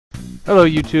Hello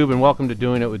YouTube, and welcome to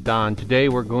Doing It with Don. Today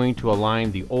we're going to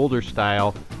align the older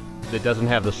style that doesn't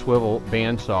have the swivel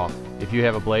bandsaw. If you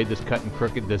have a blade that's cut and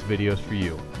crooked, this video is for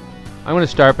you. I'm going to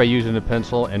start by using a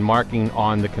pencil and marking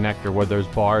on the connector where those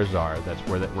bars are. That's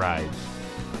where that rides.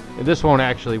 And this won't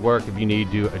actually work if you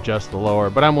need to adjust the lower,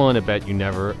 but I'm willing to bet you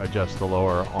never adjust the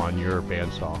lower on your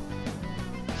bandsaw.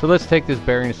 So let's take this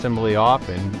bearing assembly off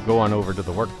and go on over to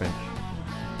the workbench.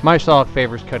 My saw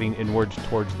favors cutting inwards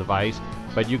towards the vise,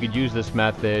 but you could use this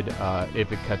method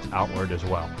if it cuts outward as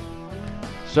well.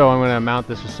 So I'm going to mount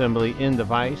this assembly in the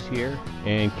vise here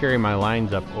and carry my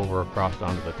lines up over across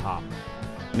onto the top.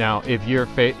 Now if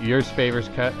yours favors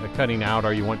cutting out,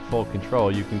 or you want full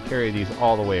control, you can carry these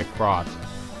all the way across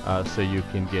so you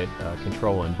can get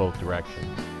control in both directions.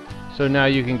 So now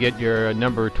you can get your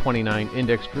number 29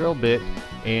 index drill bit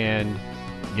and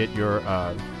get your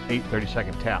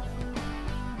 8/32 tap.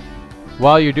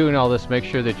 While you're doing all this, make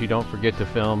sure that you don't forget to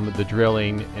film the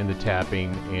drilling and the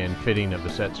tapping and fitting of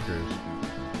the set screws.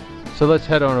 So let's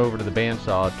head on over to the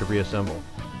bandsaw to reassemble.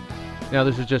 Now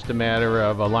this is just a matter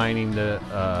of aligning the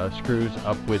screws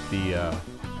up with the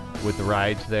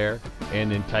rides there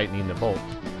and then tightening the bolts.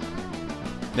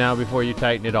 Now before you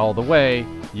tighten it all the way,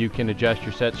 you can adjust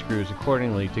your set screws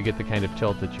accordingly to get the kind of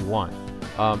tilt that you want.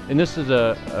 And this is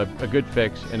a good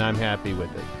fix, and I'm happy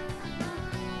with it.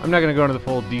 I'm not going to go into the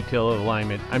full detail of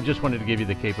alignment. I just wanted to give you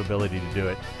the capability to do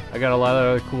it. I got a lot of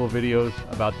other cool videos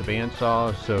about the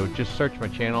bandsaw, so just search my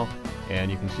channel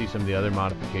and you can see some of the other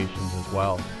modifications as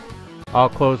well. I'll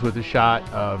close with a shot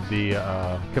of the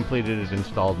completed and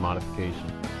installed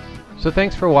modification. So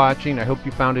thanks for watching. I hope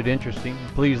you found it interesting.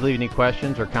 Please leave any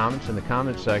questions or comments in the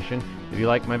comments section. If you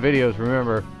like my videos,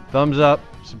 remember, thumbs up,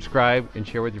 subscribe, and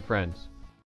share with your friends.